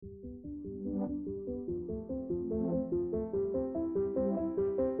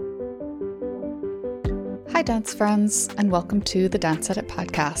Hi, dance friends, and welcome to the Dance Edit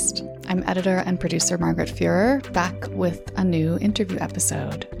podcast. I'm editor and producer Margaret Fuhrer, back with a new interview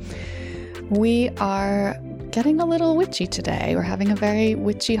episode. We are getting a little witchy today. We're having a very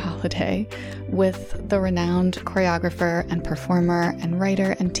witchy holiday with the renowned choreographer and performer and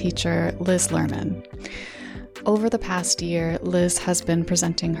writer and teacher Liz Lerman. Over the past year, Liz has been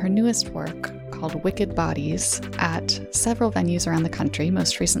presenting her newest work called Wicked Bodies at several venues around the country,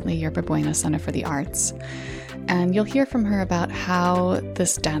 most recently Yerba Buena Center for the Arts. And you'll hear from her about how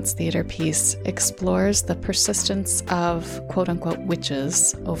this dance theater piece explores the persistence of quote-unquote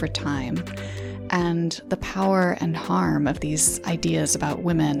witches over time and the power and harm of these ideas about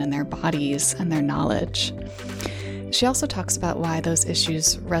women and their bodies and their knowledge. She also talks about why those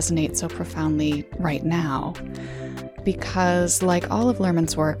issues resonate so profoundly right now, because like all of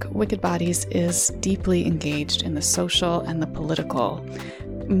Lerman's work, Wicked Bodies is deeply engaged in the social and the political.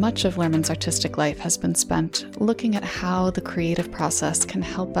 Much of Lerman's artistic life has been spent looking at how the creative process can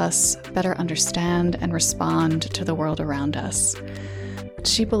help us better understand and respond to the world around us.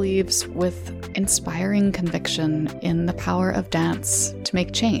 She believes with inspiring conviction in the power of dance to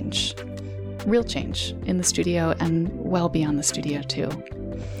make change. Real change in the studio and well beyond the studio too.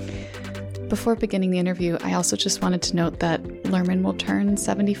 Before beginning the interview, I also just wanted to note that Lerman will turn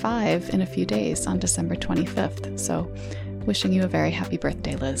 75 in a few days on December 25th. So wishing you a very happy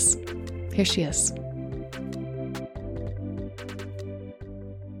birthday, Liz. Here she is.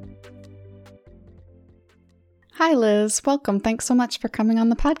 Hi, Liz. Welcome. Thanks so much for coming on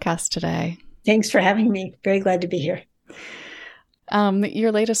the podcast today. Thanks for having me. Very glad to be here.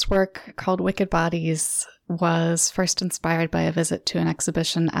 Your latest work, called Wicked Bodies, was first inspired by a visit to an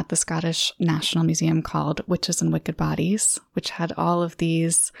exhibition at the Scottish National Museum called Witches and Wicked Bodies, which had all of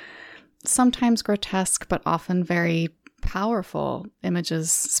these sometimes grotesque but often very powerful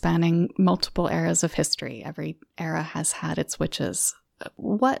images spanning multiple eras of history. Every era has had its witches.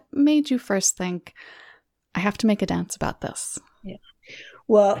 What made you first think, I have to make a dance about this? Yeah.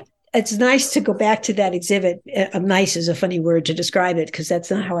 Well, it's nice to go back to that exhibit. Nice is a funny word to describe it because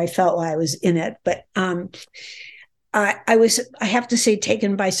that's not how I felt while I was in it. But I was, I have to say,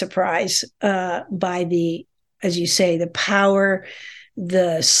 taken by surprise by the, as you say, the power,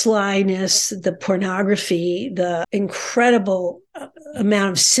 the slyness, the pornography, the incredible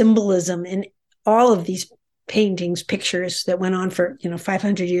amount of symbolism in all of these paintings, pictures that went on for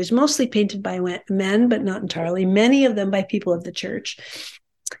 500 years, mostly painted by men, but not entirely. Many of them by people of the church.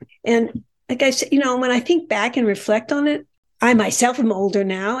 And like I said, when I think back and reflect on it, I myself am older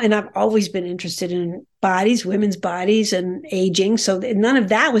now, and I've always been interested in bodies, women's bodies and aging. So none of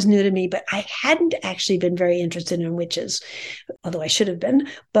that was new to me, but I hadn't actually been very interested in witches, although I should have been.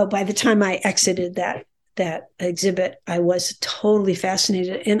 But by the time I exited that exhibit, I was totally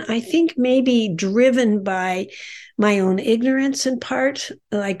fascinated. And I think maybe driven by my own ignorance in part,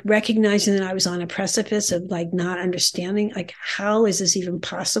 like recognizing that I was on a precipice of like not understanding, like, how is this even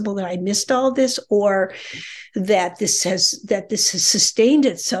possible that I missed all this, or that this has sustained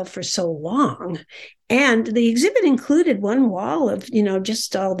itself for so long. And the exhibit included one wall of,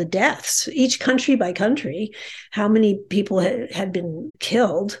 just all the deaths, each country by country, how many people had been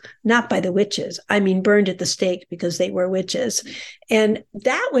killed, not by the witches. I mean, burned at the stake because they were witches. And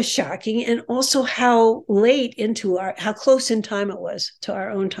that was shocking. And also how late into how close in time it was to our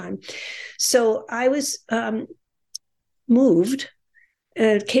own time. So I was moved,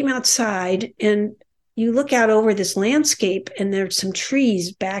 came outside, and you look out over this landscape, and there's some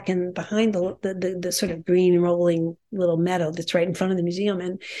trees back and behind the sort of green rolling little meadow that's right in front of the museum.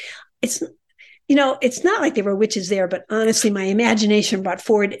 And it's, it's not like there were witches there, but honestly, my imagination brought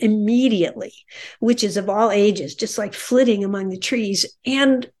forward immediately witches of all ages, just like flitting among the trees,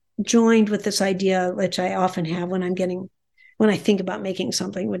 and joined with this idea, which I often have when I think about making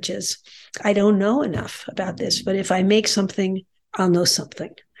something, which is, I don't know enough about this, but if I make something, I'll know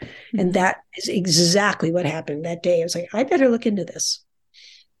something. And that is exactly what happened that day. I was like, I better look into this.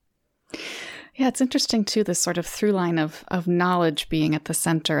 Yeah, it's interesting, too, this sort of through line of knowledge being at the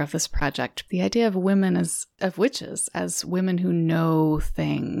center of this project. The idea of witches as women who know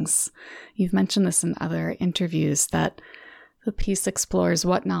things. You've mentioned this in other interviews, that the piece explores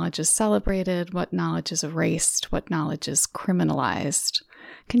what knowledge is celebrated, what knowledge is erased, what knowledge is criminalized.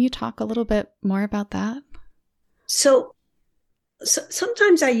 Can you talk a little bit more about that? So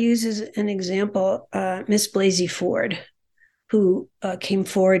sometimes I use as an example Miss Blasey Ford, who came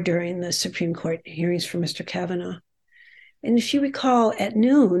forward during the Supreme Court hearings for Mr. Kavanaugh. And if you recall, at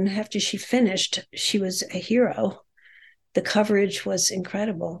noon, after she finished, she was a hero. The coverage was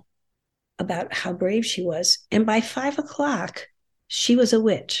incredible about how brave she was. And by 5 o'clock, she was a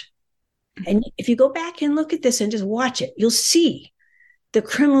witch. And if you go back and look at this and just watch it, you'll see the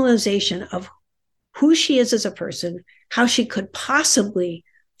criminalization of who she is as a person, how she could possibly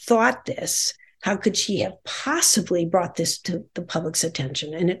thought this, how could she have possibly brought this to the public's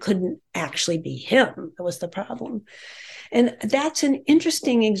attention? And it couldn't actually be him. That was the problem. And that's an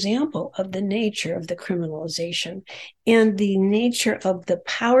interesting example of the nature of the criminalization and the nature of the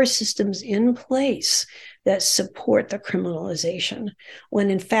power systems in place that support the criminalization, when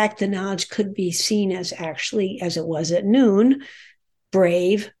in fact the knowledge could be seen as actually, as it was at noon,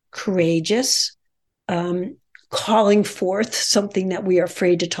 brave, courageous, calling forth something that we are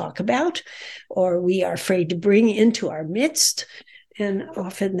afraid to talk about, or we are afraid to bring into our midst. And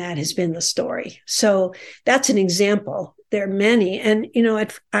often that has been the story. So that's an example. There are many. And,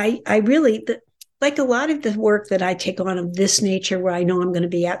 I really, like a lot of the work that I take on of this nature, where I know I'm going to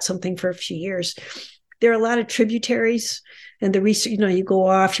be at something for a few years, there are a lot of tributaries. And the research, you go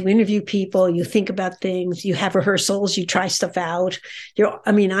off, you interview people, you think about things, you have rehearsals, you try stuff out.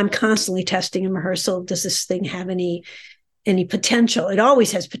 I'm constantly testing in rehearsal. Does this thing have any potential? It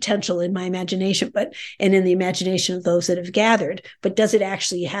always has potential in my imagination, and in the imagination of those that have gathered. But does it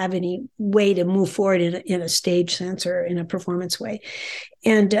actually have any way to move forward in a stage sense or in a performance way?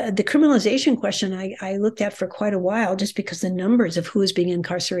 And the criminalization question I looked at for quite a while, just because the numbers of who is being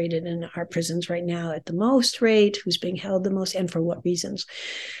incarcerated in our prisons right now at the most rate, who's being held the most, and for what reasons.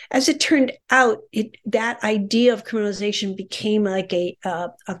 As it turned out, that idea of criminalization became like a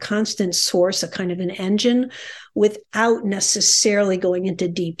constant source, a kind of an engine, without necessarily going into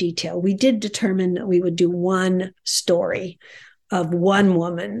deep detail. We did determine that we would do one story of one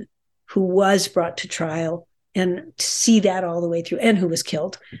woman who was brought to trial and see that all the way through, and who was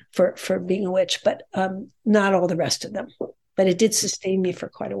killed for being a witch, but not all the rest of them. But it did sustain me for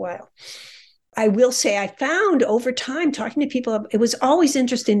quite a while. I will say I found over time, talking to people, it was always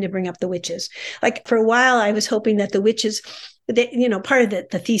interesting to bring up the witches. Like for a while, I was hoping that the witches, part of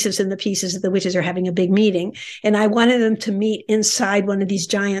the thesis in the piece is that the witches are having a big meeting. And I wanted them to meet inside one of these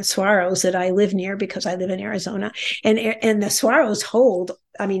giant saguaros that I live near, because I live in Arizona. And the saguaros hold,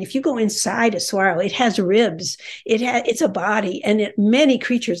 if you go inside a saguaro, it has ribs, it's a body, and many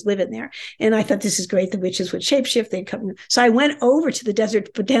creatures live in there. And I thought, this is great. The witches would shapeshift. They'd come. So I went over to the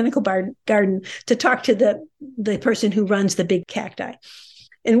Desert Botanical Garden to talk to the person who runs the big cacti.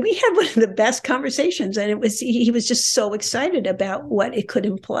 And we had one of the best conversations. And he was just so excited about what it could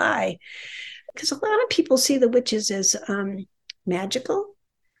imply. Because a lot of people see the witches as magical,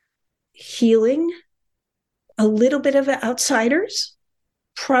 healing, a little bit of outsiders,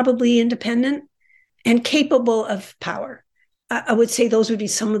 probably independent, and capable of power. I would say those would be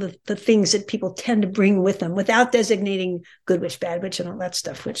some of the things that people tend to bring with them, without designating good witch, bad witch, and all that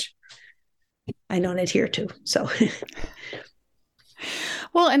stuff, which I don't adhere to. So,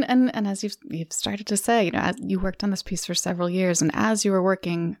 well, and as you've started to say, you worked on this piece for several years, and as you were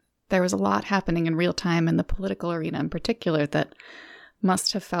working, there was a lot happening in real time in the political arena, in particular, that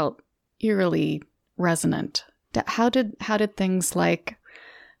must have felt eerily resonant. How did things like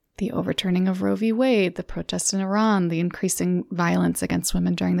the overturning of Roe v. Wade, the protests in Iran, the increasing violence against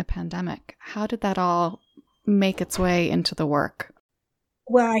women during the pandemic, how did that all make its way into the work?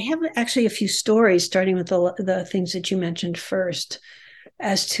 Well, I have actually a few stories, starting with the things that you mentioned first,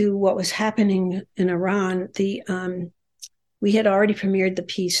 as to what was happening in Iran. We had already premiered the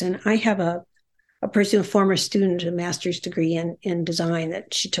piece, and I have a former student, a master's degree in design,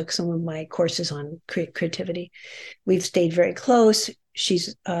 that she took some of my courses on creativity. We've stayed very close.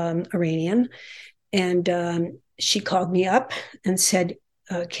 She's Iranian, and she called me up and said,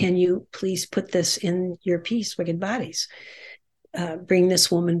 can you please put this in your piece, Wicked Bodies? Bring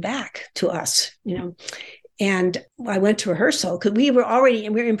this woman back to us, And I went to rehearsal, because we were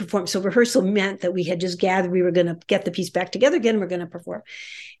in performance. So rehearsal meant that we had just gathered, we were going to get the piece back together again, we're going to perform.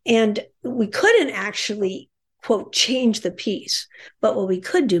 And we couldn't actually, quote, change the piece. But what we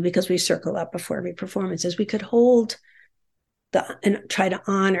could do, because we circle up before every performance, is we could hold and try to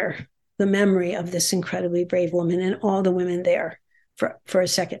honor the memory of this incredibly brave woman and all the women there for a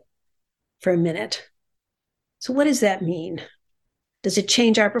second, for a minute. So what does that mean? Does it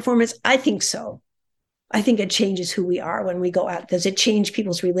change our performance? I think so. I think it changes who we are when we go out. Does it change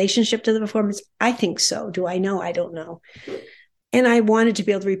people's relationship to the performance? I think so. Do I know? I don't know. And I wanted to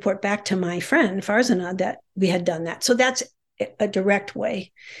be able to report back to my friend Farzana that we had done that. So that's a direct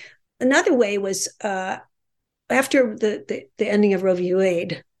way. Another way was after the ending of Roe v.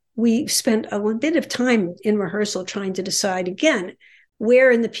 Wade, we spent a bit of time in rehearsal trying to decide again,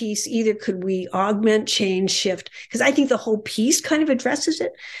 where in the piece either could we augment, change, shift, because I think the whole piece kind of addresses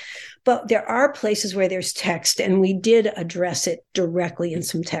it. But there are places where there's text, and we did address it directly in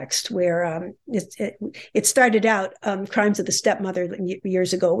some text where it started out, Crimes of the Stepmother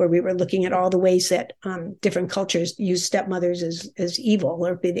years ago, where we were looking at all the ways that different cultures use stepmothers as evil,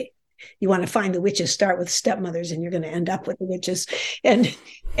 or you want to find the witches, start with stepmothers and you're going to end up with the witches.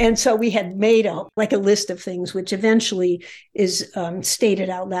 And so we had made a list of things, which eventually is stated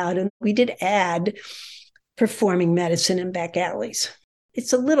out loud. And we did add performing medicine in back alleys.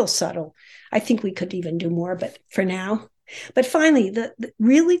 It's a little subtle. I think we could even do more, but for now. But finally,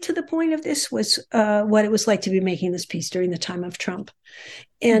 really to the point of this was what it was like to be making this piece during the time of Trump.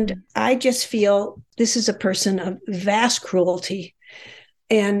 And I just feel this is a person of vast cruelty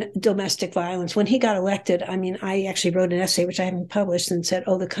and domestic violence. When he got elected, I mean, I actually wrote an essay, which I haven't published, and said,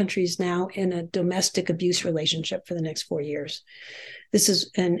 the country's now in a domestic abuse relationship for the next 4 years. This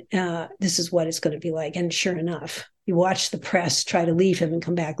is what it's going to be like. And sure enough, you watch the press try to leave him and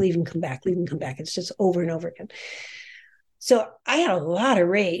come back, leave him, come back, leave him, come back. It's just over and over again. So I had a lot of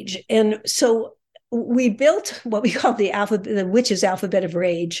rage. And so we built what we call the witch's alphabet of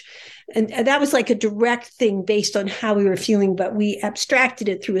rage. And that was like a direct thing based on how we were feeling, but we abstracted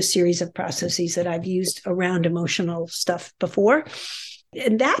it through a series of processes that I've used around emotional stuff before.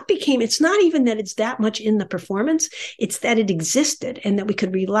 And that became, it's not even that it's that much in the performance, it's that it existed and that we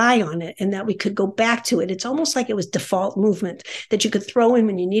could rely on it and that we could go back to it. It's almost like it was default movement that you could throw in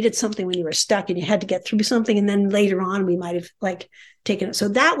when you needed something, when you were stuck and you had to get through something. And then later on, we might have taken it. So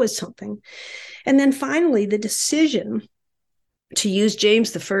that was something. And then finally, the decision to use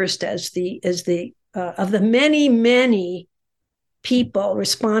James I as the of the many, many people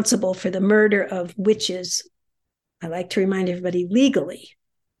responsible for the murder of witches. I like to remind everybody, legally,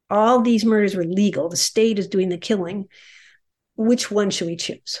 all these murders were legal. The state is doing the killing. Which one should we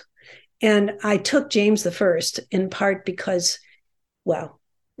choose? And I took James I in part because,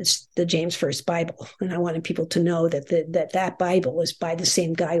 it's the James I Bible. And I wanted people to know that that Bible is by the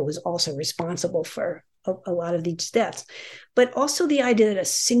same guy who was also responsible for a lot of these deaths. But also the idea that a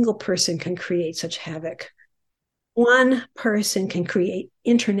single person can create such havoc. One person can create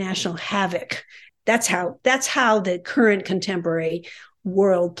international havoc. That's how the current contemporary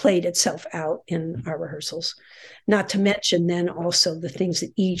world played itself out in our rehearsals. Not to mention then also the things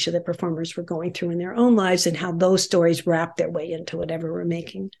that each of the performers were going through in their own lives and how those stories wrap their way into whatever we're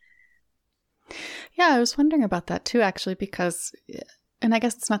making. Yeah, I was wondering about that too, actually, because, and I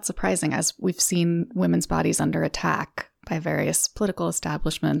guess it's not surprising, as we've seen women's bodies under attack by various political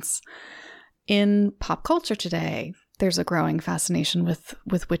establishments in pop culture today. There's a growing fascination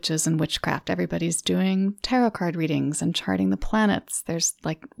with witches and witchcraft. Everybody's doing tarot card readings and charting the planets. There's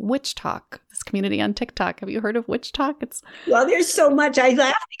like witch talk, this community on TikTok. Have you heard of witch talk? Well, there's so much. I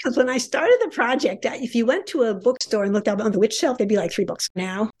laugh because when I started the project, if you went to a bookstore and looked up on the witch shelf, there'd be like 3 books.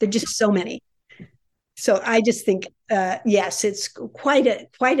 Now there are just so many. So I just think, yes, it's quite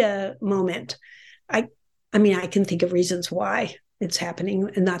a moment. I mean, I can think of reasons why it's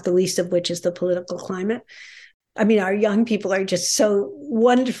happening, and not the least of which is the political climate. I mean, our young people are just so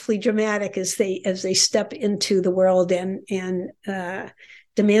wonderfully dramatic as they step into the world and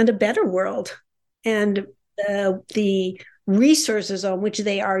demand a better world. And the resources on which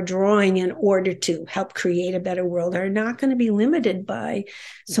they are drawing in order to help create a better world are not going to be limited by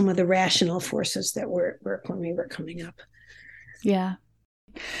some of the rational forces that were coming up. Yeah.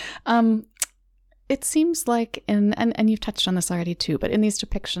 It seems like and you've touched on this already too, but in these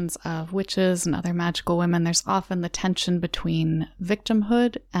depictions of witches and other magical women, there's often the tension between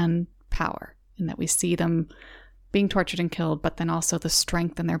victimhood and power, in that we see them being tortured and killed, but then also the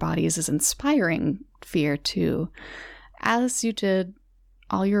strength in their bodies is inspiring fear too. As you did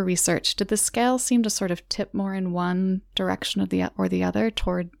all your research, did the scale seem to sort of tip more in one direction or the other,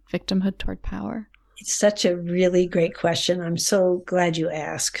 toward victimhood, toward power? It's such a really great question. I'm so glad you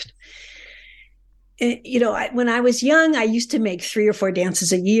asked. When I was young, I used to make 3 or 4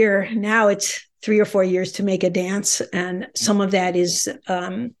 dances a year. Now it's 3 or 4 years to make a dance. And some of that is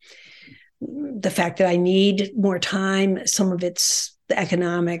the fact that I need more time. Some of it's the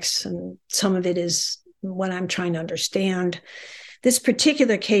economics, and some of it is what I'm trying to understand. This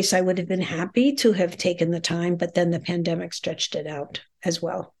particular case, I would have been happy to have taken the time, but then the pandemic stretched it out as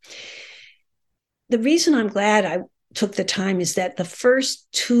well. The reason I'm glad I took the time is that the first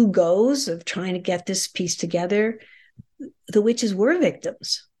 2 goes of trying to get this piece together, the witches were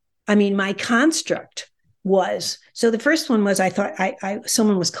victims. I mean, my construct was, so the first one was, I thought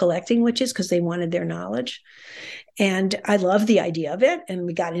someone was collecting witches because they wanted their knowledge. And I loved the idea of it. And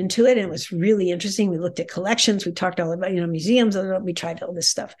we got into it and it was really interesting. We looked at collections. We talked all about, museums. We tried all this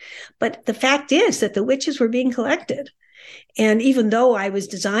stuff. But the fact is that the witches were being collected. And even though I was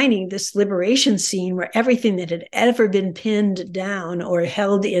designing this liberation scene where everything that had ever been pinned down or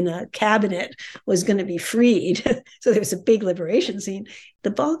held in a cabinet was going to be freed, so there was a big liberation scene,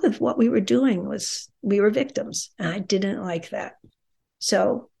 the bulk of what we were doing was we were victims. And I didn't like that.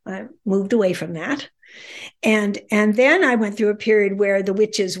 So I moved away from that. And then I went through a period where the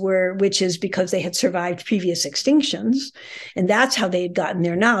witches were witches because they had survived previous extinctions. And that's how they had gotten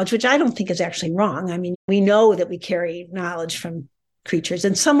their knowledge, which I don't think is actually wrong. I mean, we know that we carry knowledge from creatures,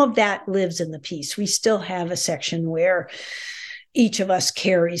 and some of that lives in the piece. We still have a section where each of us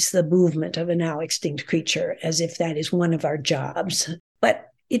carries the movement of a now extinct creature as if that is one of our jobs. But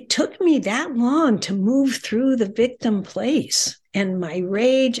it took me that long to move through the victim place and my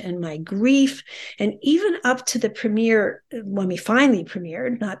rage and my grief. And even up to the premiere, when we finally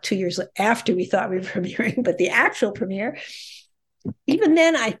premiered, not 2 years after we thought we were premiering, but the actual premiere, even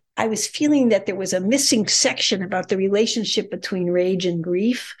then I was feeling that there was a missing section about the relationship between rage and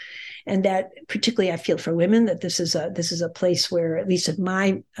grief. And that particularly I feel for women, that this is a place where, at least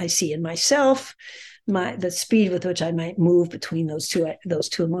I see in myself, the speed with which I might move between those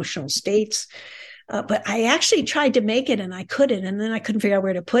two emotional states. But I actually tried to make it and I couldn't. And then I couldn't figure out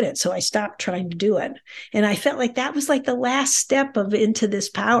where to put it. So I stopped trying to do it. And I felt like that was like the last step into this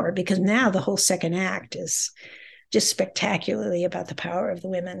power, because now the whole second act is just spectacularly about the power of the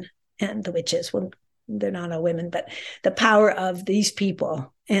women and the witches. Well, they're not all women, but the power of these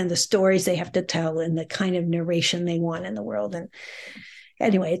people and the stories they have to tell and the kind of narration they want in the world. And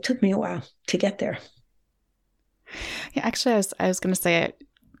anyway, it took me a while to get there. Yeah, actually, I was going to say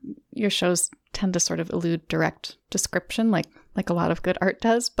your shows tend to sort of elude direct description, like a lot of good art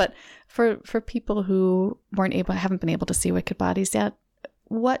does. But for people who haven't been able to see Wicked Bodies yet,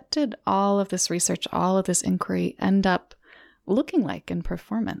 what did all of this research, all of this inquiry end up looking like in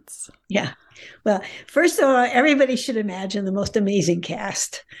performance? Yeah. Well, first of all, everybody should imagine the most amazing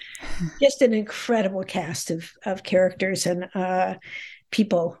cast. Just an incredible cast of characters and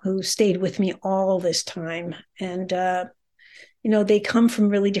people who stayed with me all this time. And, they come from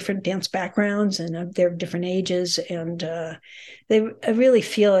really different dance backgrounds and they're different ages. And I really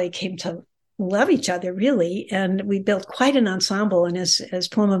feel they came to love each other, really. And we built quite an ensemble. And as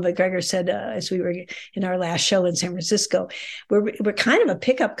Paloma McGregor said, as we were in our last show in San Francisco, we're kind of a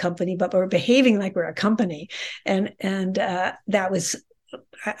pickup company, but we're behaving like we're a company. And that was,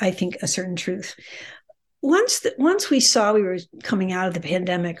 I think, a certain truth. Once we saw we were coming out of the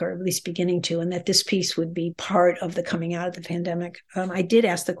pandemic, or at least beginning to, and that this piece would be part of the coming out of the pandemic, I did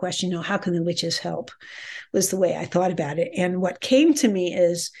ask the question, how can the witches help? Was the way I thought about it. And what came to me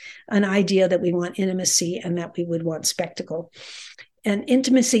is an idea that we want intimacy and that we would want spectacle. And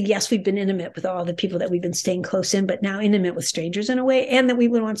intimacy, yes, we've been intimate with all the people that we've been staying close in, but now intimate with strangers in a way, and that we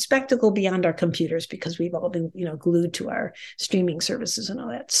would want spectacle beyond our computers because we've all been, glued to our streaming services and all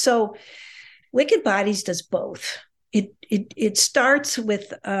that. So Wicked Bodies does both. It starts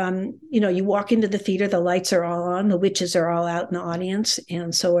with, you walk into the theater, the lights are all on, the witches are all out in the audience,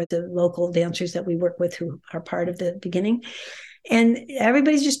 and so are the local dancers that we work with who are part of the beginning. And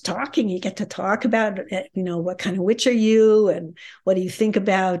everybody's just talking. You get to talk about, what kind of witch are you? And what do you think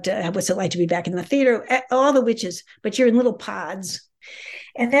about, what's it like to be back in the theater? All the witches, but you're in little pods.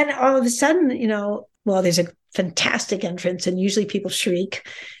 And then all of a sudden, there's a fantastic entrance, and usually people shriek.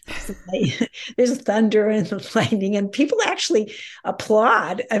 There's thunder and lightning, and people actually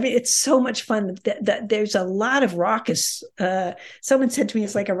applaud. I mean, it's so much fun. That there's a lot of raucous. Someone said to me,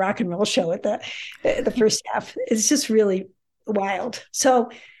 it's like a rock and roll show at the first half. It's just really wild. So,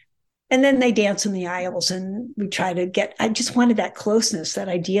 and then they dance in the aisles, and we try to I just wanted that closeness, that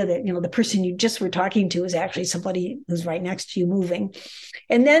idea that, the person you just were talking to is actually somebody who's right next to you moving.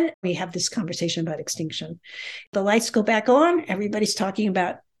 And then we have this conversation about extinction. The lights go back on. Everybody's talking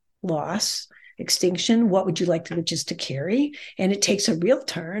about loss, extinction. What would you like the witches to carry? And it takes a real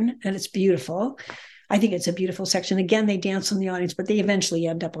turn, and it's beautiful. I think it's a beautiful section. Again, they dance in the audience, but they eventually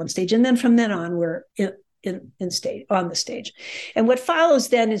end up on stage. And then from then on, we're on the stage. And what follows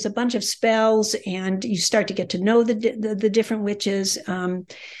then is a bunch of spells, and you start to get to know the different witches,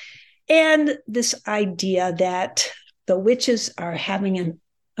 and this idea that the witches are having an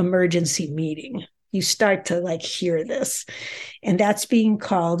emergency meeting. You start to hear this, and that's being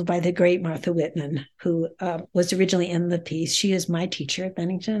called by the great Martha Whitman, who was originally in the piece. She is my teacher at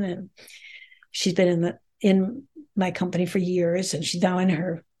Bennington, and she's been in my company for years, and she's now in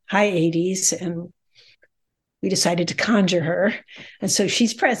her high 80s, and we decided to conjure her. And so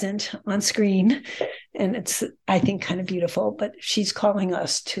she's present on screen, and it's, I think, kind of beautiful, but she's calling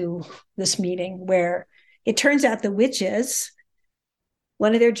us to this meeting where it turns out the witches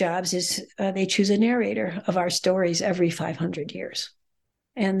one of their jobs is they choose a narrator of our stories every 500 years.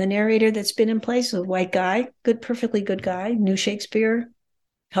 And the narrator that's been in place is a white guy, perfectly good guy, knew Shakespeare,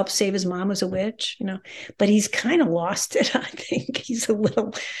 helped save his mom, was a witch, but he's kind of lost it. I think he's a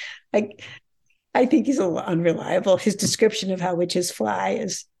little, I think he's a little unreliable. His description of how witches fly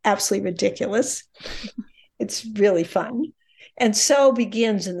is absolutely ridiculous. It's really fun. And so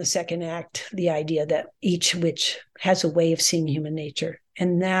begins in the second act the idea that each witch has a way of seeing human nature.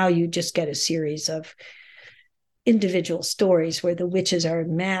 And now you just get a series of individual stories where the witches are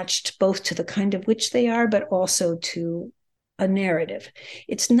matched both to the kind of witch they are, but also to a narrative.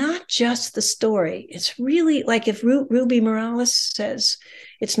 It's not just the story. It's really like if Ruby Morales says,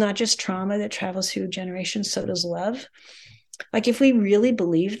 it's not just trauma that travels through generations, so does love. Like if we really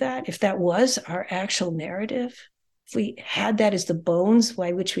believe that, if that was our actual narrative, if we had that as the bones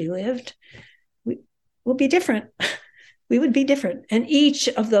by which we lived, we'll be different. We would be different. And each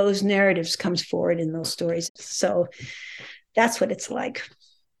of those narratives comes forward in those stories. So that's what it's like.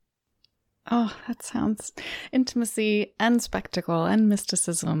 Oh, that sounds intimacy and spectacle and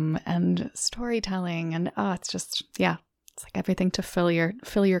mysticism and storytelling. And it's just, yeah, it's like everything to fill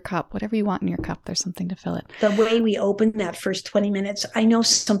your cup. Whatever you want in your cup, there's something to fill it. The way we open that first 20 minutes, I know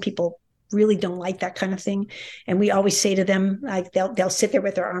some people really don't like that kind of thing. And we always say to them, like they'll sit there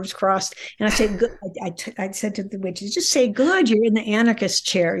with their arms crossed. And I say, good. I said to the witches, just say, good, you're in the anarchist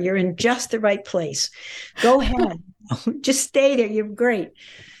chair. You're in just the right place. Go ahead. Just stay there. You're great.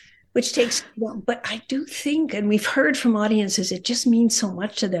 Which takes, but I do think, and we've heard from audiences, it just means so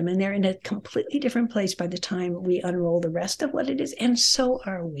much to them. And they're in a completely different place by the time we unroll the rest of what it is. And so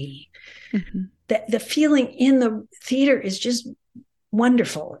are we. Mm-hmm. The feeling in the theater is just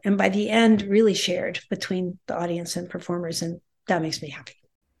wonderful. And by the end, really shared between the audience and performers. And that makes me happy.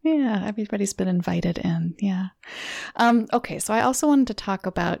 Yeah, everybody's been invited in. Yeah. Okay, so I also wanted to talk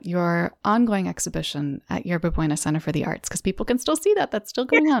about your ongoing exhibition at Yerba Buena Center for the Arts, because people can still see that. That's still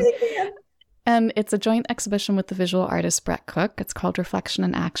going on. And it's a joint exhibition with the visual artist Brett Cook. It's called Reflection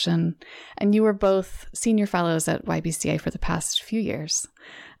and Action. And you were both senior fellows at YBCA for the past few years.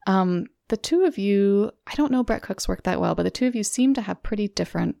 The two of you, I don't know Brett Cook's work that well, but the two of you seem to have pretty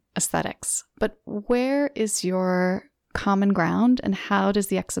different aesthetics. But where is your common ground, and how does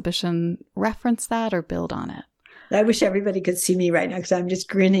the exhibition reference that or build on it? I wish everybody could see me right now because I'm just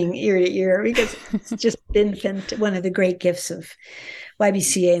grinning ear to ear, because it's just been one of the great gifts of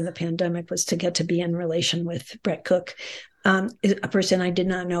YBCA in the pandemic was to get to be in relation with Brett Cook, a person I did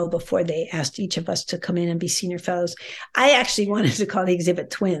not know before they asked each of us to come in and be senior fellows. I actually wanted to call the exhibit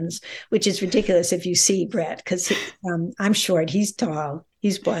Twins, which is ridiculous if you see Brett, because I'm short, he's tall,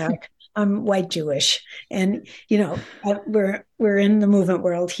 he's Black. I'm white Jewish, and we're in the movement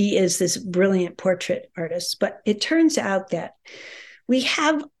world. He is this brilliant portrait artist, but it turns out that we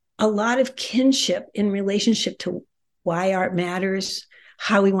have a lot of kinship in relationship to why art matters,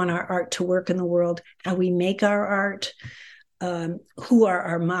 how we want our art to work in the world, how we make our art, who are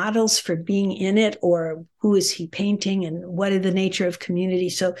our models for being in it, or who is he painting, and what is the nature of community.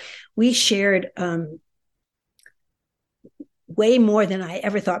 So we shared way more than I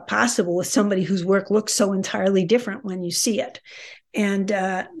ever thought possible with somebody whose work looks so entirely different when you see it. And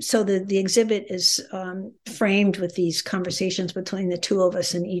so the exhibit is framed with these conversations between the two of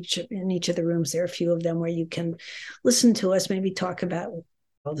us in each of the rooms. There are a few of them where you can listen to us, maybe talk about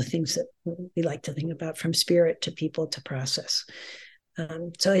all the things that we like to think about, from spirit to people to process.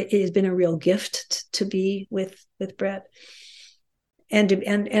 So it has been a real gift to be with Brett. And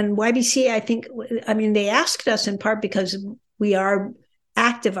YBCA, I mean, they asked us in part because we are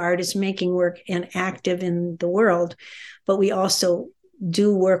active artists making work and active in the world, but we also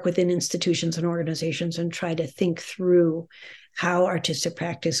do work within institutions and organizations and try to think through how artistic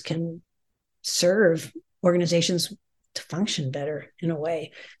practice can serve organizations to function better in a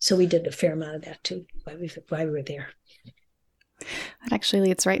way. So we did a fair amount of that too, while we were there. That actually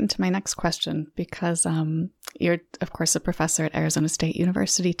leads right into my next question, because you're, of course, a professor at Arizona State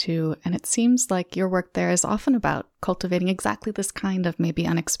University too, and it seems like your work there is often about cultivating exactly this kind of maybe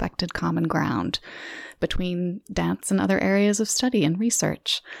unexpected common ground between dance and other areas of study and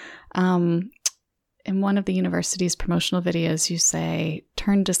research. In one of the university's promotional videos, you say,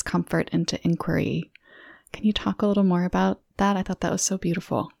 "Turn discomfort into inquiry." Can you talk a little more about that? I thought that was so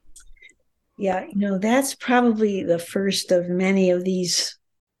beautiful. Yeah, that's probably the first of many of these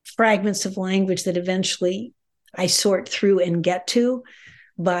fragments of language that eventually I sort through and get to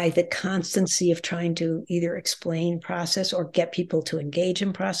by the constancy of trying to either explain process or get people to engage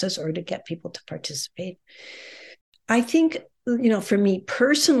in process or to get people to participate. I think, for me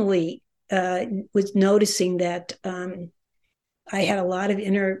personally, was noticing that I had a lot of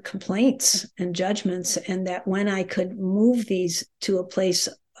inner complaints and judgments, and that when I could move these to a place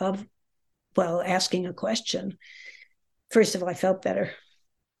of, well, asking a question, first of all, I felt better,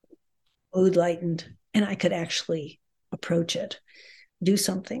 mood lightened, and I could actually approach it, do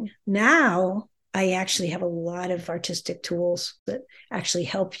something. Now I actually have a lot of artistic tools that actually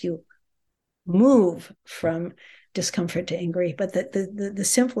help you move from discomfort to angry. But the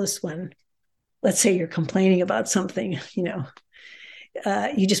simplest one, let's say you're complaining about something,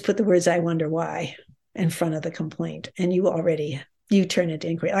 you just put the words "I wonder why" in front of the complaint, and you turn it to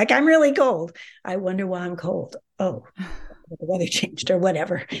inquiry. Like, I'm really cold. I wonder why I'm cold. Oh, the weather changed or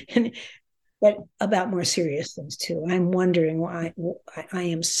whatever. But about more serious things too. I'm wondering why I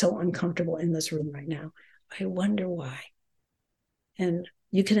am so uncomfortable in this room right now. I wonder why. And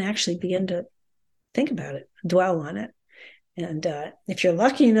you can actually begin to think about it, dwell on it. And if you're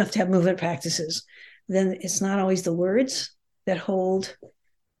lucky enough to have movement practices, then it's not always the words that hold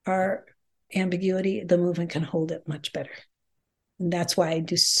our ambiguity. The movement can hold it much better. And that's why I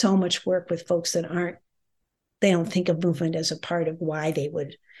do so much work with folks that they don't think of movement as a part of why they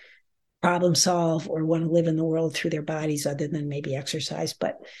would problem solve or want to live in the world through their bodies, other than maybe exercise.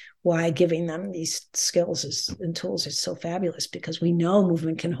 But why giving them these skills and tools is so fabulous, because we know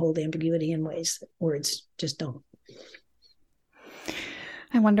movement can hold ambiguity in ways that words just don't.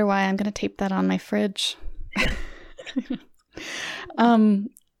 I wonder why. I'm going to tape that on my fridge.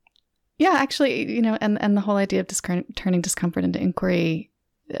 Yeah, actually, and the whole idea of turning discomfort into inquiry.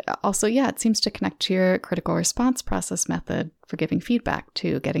 Also, yeah, it seems to connect to your critical response process method for giving feedback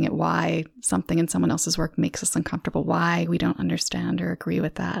too, getting at why something in someone else's work makes us uncomfortable, why we don't understand or agree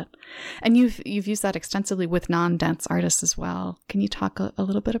with that. And you've used that extensively with non-dance artists as well. Can you talk a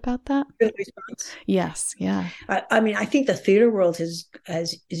little bit about that? Critical response? Yes, yeah. I think the theater world is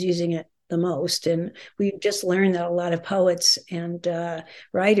using it the most, and we've just learned that a lot of poets and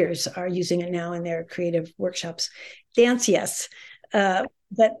writers are using it now in their creative workshops. Dance, yes.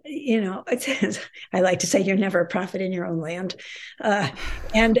 But, I like to say you're never a prophet in your own land. But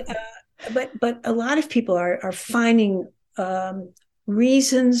a lot of people are finding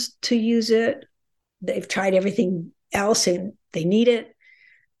reasons to use it. They've tried everything else and they need it.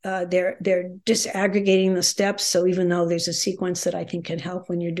 They're disaggregating the steps. So even though there's a sequence that I think can help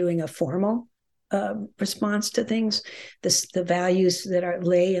when you're doing a formal response to things, the values that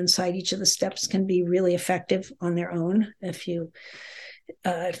lay inside each of the steps can be really effective on their own if you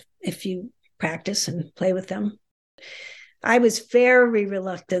practice and play with them. I was very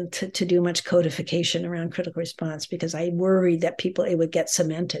reluctant to do much codification around critical response because I worried that it would get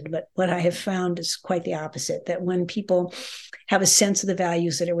cemented. But what I have found is quite the opposite, that when people have a sense of the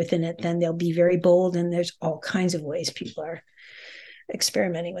values that are within it, then they'll be very bold. And there's all kinds of ways people are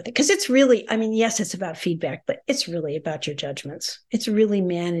experimenting with it. Because it's really, yes, it's about feedback, but it's really about your judgments. It's really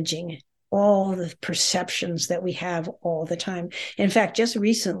managing all the perceptions that we have all the time. In fact, just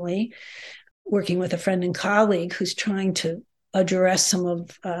recently, working with a friend and colleague who's trying to address some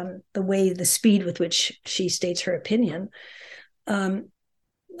of the speed with which she states her opinion,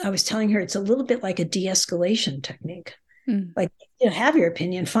 I was telling her it's a little bit like a de-escalation technique. Like, have your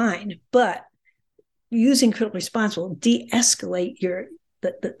opinion, fine, but using critical response will de-escalate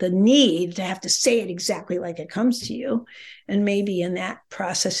the need to have to say it exactly like it comes to you. And maybe in that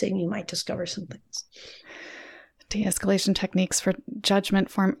processing, you might discover some things. De-escalation techniques for judgment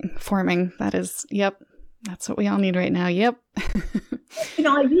forming. That is, yep. That's what we all need right now. Yep.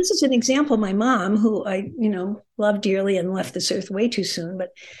 I use as an example my mom, who I, love dearly and left this earth way too soon, but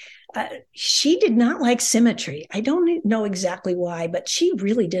she did not like symmetry. I don't know exactly why, but she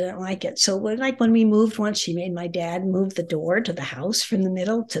really didn't like it. So when we moved once, she made my dad move the door to the house from the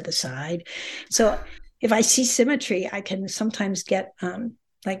middle to the side. So if I see symmetry, I can sometimes get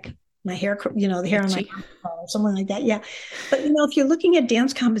my hair, the hair on my arm or something like that. Yeah. But, if you're looking at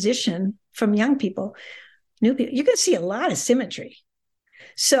dance composition from young people, new people, you're going to see a lot of symmetry.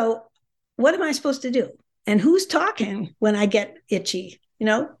 So what am I supposed to do? And who's talking when I get itchy?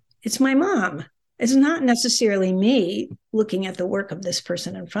 It's my mom. It's not necessarily me looking at the work of this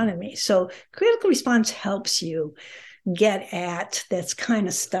person in front of me. So critical response helps you get at that's kind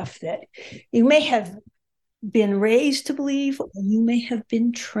of stuff that you may have been raised to believe, or you may have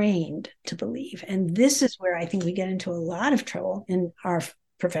been trained to believe. And this is where I think we get into a lot of trouble in our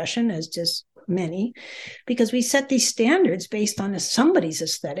profession, as just many, because we set these standards based on somebody's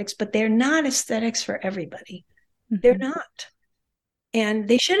aesthetics, but they're not aesthetics for everybody. Mm-hmm. They're not. And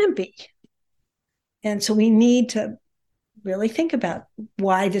they shouldn't be. And so we need to really think about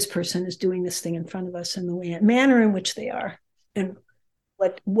why this person is doing this thing in front of us and the manner in which they are, and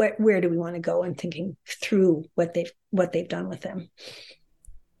where do we want to go, and thinking through what they've done with them.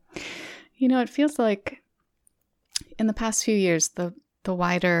 It feels like in the past few years, the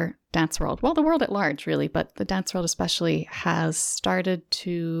wider dance world, well, the world at large, really, but the dance world especially, has started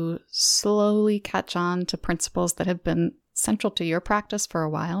to slowly catch on to principles that have been central to your practice for a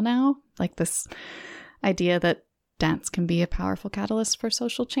while now, like this idea that dance can be a powerful catalyst for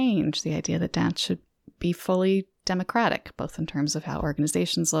social change, the idea that dance should be fully democratic, both in terms of how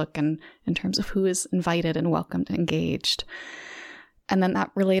organizations look and in terms of who is invited and welcomed and engaged. And then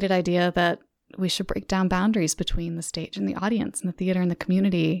that related idea that we should break down boundaries between the stage and the audience and the theater and the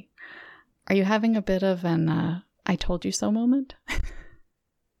community. Are you having a bit of an I told you so moment?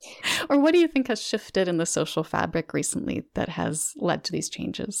 Or what do you think has shifted in the social fabric recently that has led to these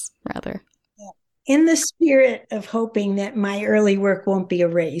changes, rather? In the spirit of hoping that my early work won't be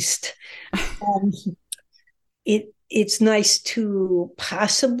erased, it's nice to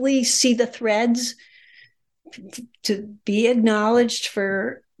possibly see the threads, to be acknowledged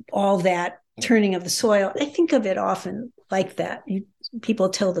for all that turning of the soil. I think of it often like that. People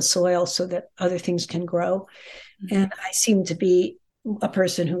till the soil so that other things can grow. Mm-hmm. And I seem to be a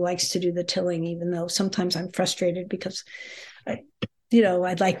person who likes to do the tilling, even though sometimes I'm frustrated because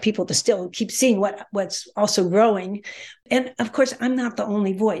I'd like people to still keep seeing what's also growing. And of course, I'm not the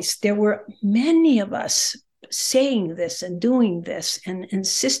only voice. There were many of us saying this and doing this and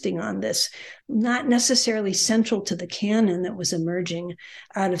insisting on this, not necessarily central to the canon that was emerging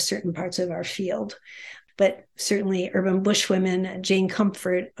out of certain parts of our field, but certainly urban bushwomen, Jane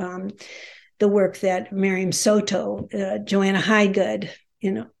Comfort, the work that Miriam Soto, Joanna Hygood,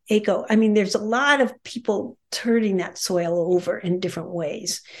 Aiko. I mean, there's a lot of people turning that soil over in different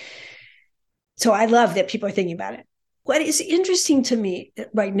ways. So I love that people are thinking about it. What is interesting to me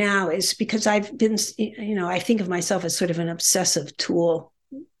right now is because I've been, I think of myself as sort of an obsessive tool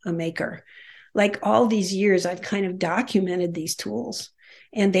maker. Like all these years, I've kind of documented these tools,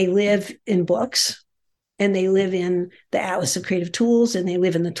 and they live in books, and they live in the Atlas of Creative Tools, and they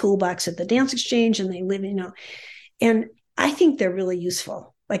live in the toolbox at the Dance Exchange, and they live, and I think they're really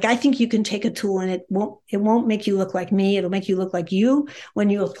useful. Like, I think you can take a tool and it won't make you look like me. It'll make you look like you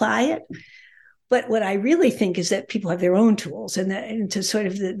when you apply it. But what I really think is that people have their own tools, and to sort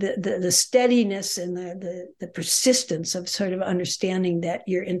of the steadiness and the persistence of sort of understanding that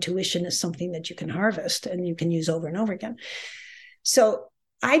your intuition is something that you can harvest and you can use over and over again. So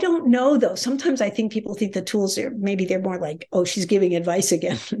I don't know, though. Sometimes I think people think the tools they're more like, oh, she's giving advice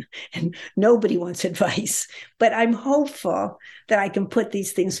again, and nobody wants advice. But I'm hopeful that I can put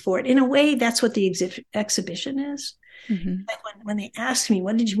these things forward. In a way, that's what the exhibition is. Mm-hmm. Like when they asked me,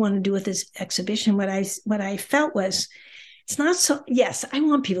 what did you want to do with this exhibition? What I felt was, it's not so, yes, I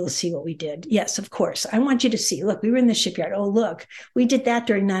want people to see what we did. Yes, of course. I want you to see, look, we were in the shipyard. Oh, look, we did that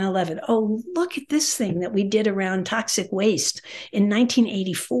during 9/11. Oh, look at this thing that we did around toxic waste in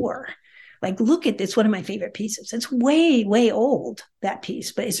 1984. Like, look at this, one of my favorite pieces. It's way, way old, that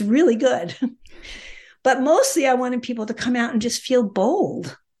piece, but it's really good. But mostly I wanted people to come out and just feel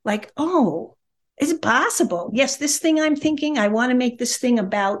bold. Like, oh, is it possible? Yes, this thing I'm thinking, I want to make this thing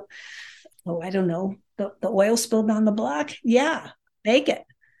about, I don't know, the oil spilled on the block. Yeah, make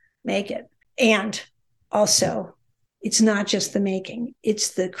it. And also, it's not just the making, it's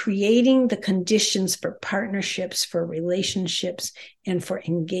the creating the conditions for partnerships, for relationships, and for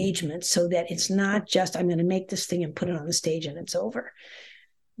engagement, so that it's not just, I'm going to make this thing and put it on the stage and it's over.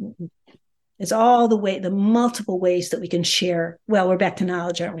 It's all the multiple ways that we can share. Well, we're back to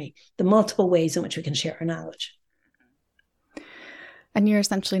knowledge, aren't we? The multiple ways in which we can share our knowledge. And you're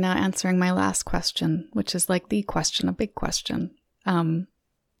essentially now answering my last question, which is like the question, a big question.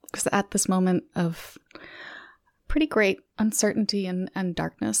 Because at this moment of pretty great uncertainty and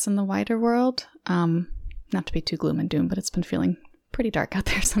darkness in the wider world, not to be too gloom and doom, but it's been feeling pretty dark out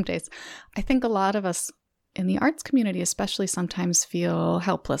there some days. I think a lot of us in the arts community especially sometimes feel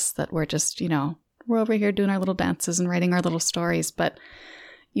helpless, that we're just, we're over here doing our little dances and writing our little stories. But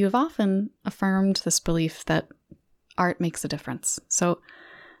you have often affirmed this belief that art makes a difference. So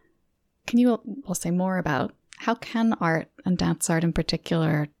can you say more about how can art, and dance art in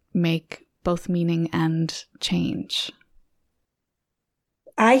particular, make both meaning and change?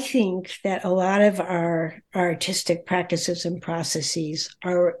 I think that a lot of our artistic practices and processes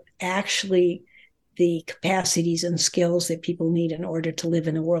are actually the capacities and skills that people need in order to live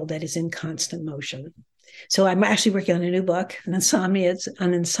in a world that is in constant motion. So I'm actually working on a new book, an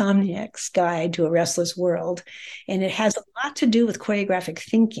insomniac's guide to a restless world. And it has a lot to do with choreographic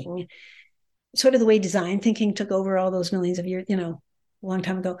thinking, sort of the way design thinking took over all those millions of years, a long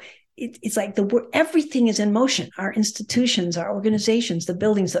time ago. it's like everything is in motion. Our institutions, our organizations, the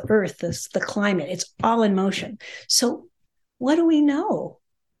buildings, the earth, the climate, it's all in motion. So what do we know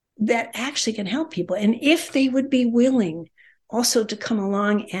that actually can help people? And if they would be willing also to come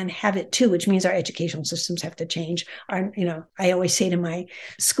along and have it too, which means our educational systems have to change. I always say to my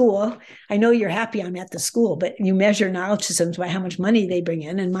school, I know you're happy I'm at the school, but you measure knowledge systems by how much money they bring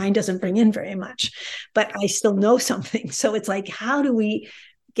in, and mine doesn't bring in very much, but I still know something. So it's like, how do we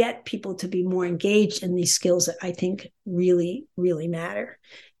get people to be more engaged in these skills that I think really, really matter?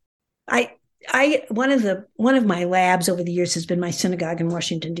 One of my labs over the years has been my synagogue in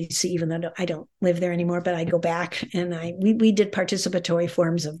Washington, D.C., even though I don't live there anymore, but I go back, and we did participatory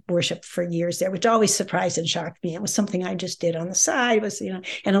forms of worship for years there, which always surprised and shocked me. It was something I just did on the side,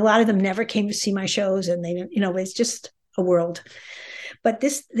 and a lot of them never came to see my shows, and they didn't, it's just a world. But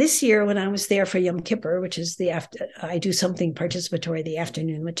this year, when I was there for Yom Kippur, which is I do something participatory the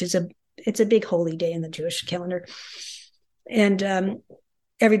afternoon, which is it's a big holy day in the Jewish calendar, and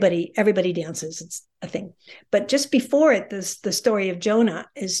everybody dances. It's a thing. But just before it, the story of Jonah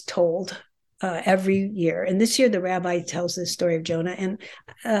is told every year. And this year, the rabbi tells the story of Jonah. And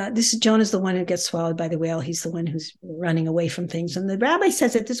Jonah's the one who gets swallowed by the whale. He's the one who's running away from things. And the rabbi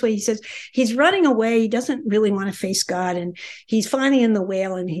says it this way. He says, he's running away. He doesn't really want to face God. And he's finally in the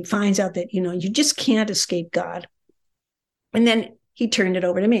whale, and he finds out that, you just can't escape God. And then he turned it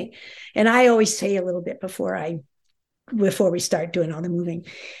over to me. And I always say a little bit before we start doing all the moving.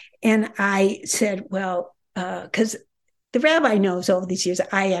 And I said, well, because the rabbi knows over these years,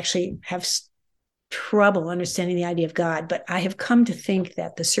 I actually have trouble understanding the idea of God, but I have come to think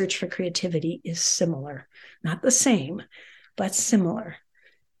that the search for creativity is similar, not the same, but similar.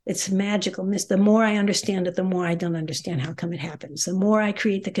 It's magical. The more I understand it, the more I don't understand how come it happens. The more I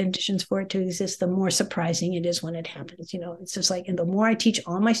create the conditions for it to exist, the more surprising it is when it happens. It's just like, and the more I teach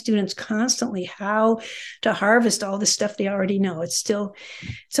all my students constantly how to harvest all the stuff they already know, it's still,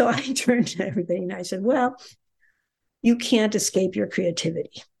 so I turned to everybody and I said, well, you can't escape your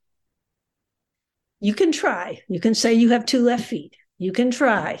creativity. You can try. You can say you have 2 left feet. You can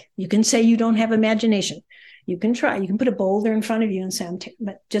try. You can say you don't have imagination. You can try. You can put a boulder in front of you and say,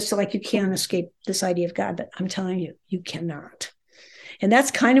 but just like you can't escape this idea of God, but I'm telling you, you cannot. And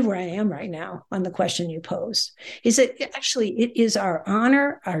that's kind of where I am right now on the question you posed, is that actually it is our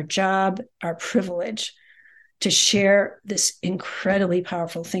honor, our job, our privilege to share this incredibly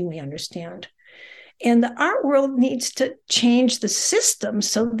powerful thing we understand. And the art world needs to change the system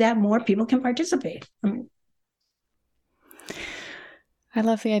so that more people can participate. I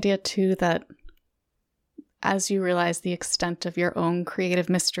love the idea too that as you realize the extent of your own creative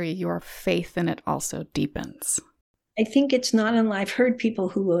mystery, your faith in it also deepens. I think it's not unlike, I've heard people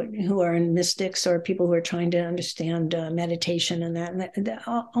who are in mystics or people who are trying to understand meditation and that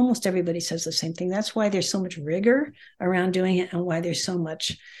almost everybody says the same thing. That's why there's so much rigor around doing it, and why there's so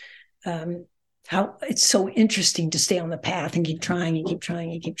much, how it's so interesting to stay on the path and keep trying and keep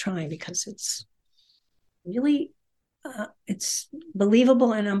trying and keep trying, because it's really, it's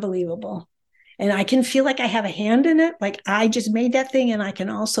believable and unbelievable. And I can feel like I have a hand in it. Like I just made that thing, and I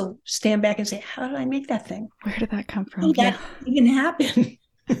can also stand back and say, how did I make that thing? Where did that come from? How did that even happen?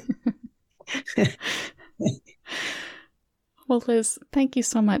 Well, Liz, thank you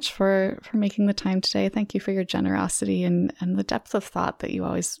so much for making the time today. Thank you for your generosity and the depth of thought that you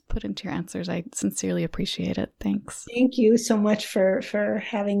always put into your answers. I sincerely appreciate it. Thanks. Thank you so much for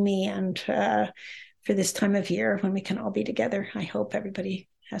having me, and for this time of year when we can all be together. I hope everybody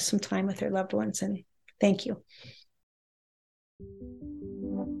has some time with their loved ones, and thank you.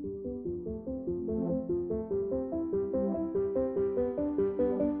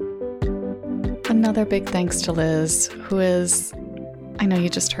 Another big thanks to Liz, who is, I know you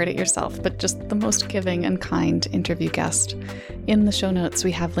just heard it yourself, but just the most giving and kind interview guest. In the show notes,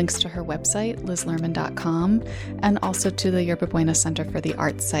 we have links to her website, lizlerman.com, and also to the Yerba Buena Center for the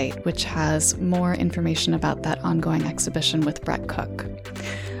Arts site, which has more information about that ongoing exhibition with Brett Cook.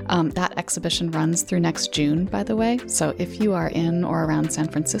 That exhibition runs through next June, by the way, so if you are in or around San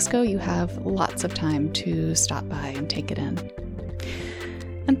Francisco, you have lots of time to stop by and take it in.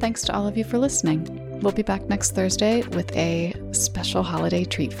 And thanks to all of you for listening. We'll be back next Thursday with a special holiday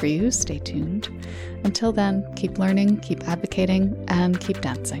treat for you. Stay tuned. Until then, keep learning, keep advocating, and keep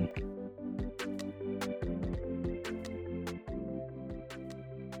dancing.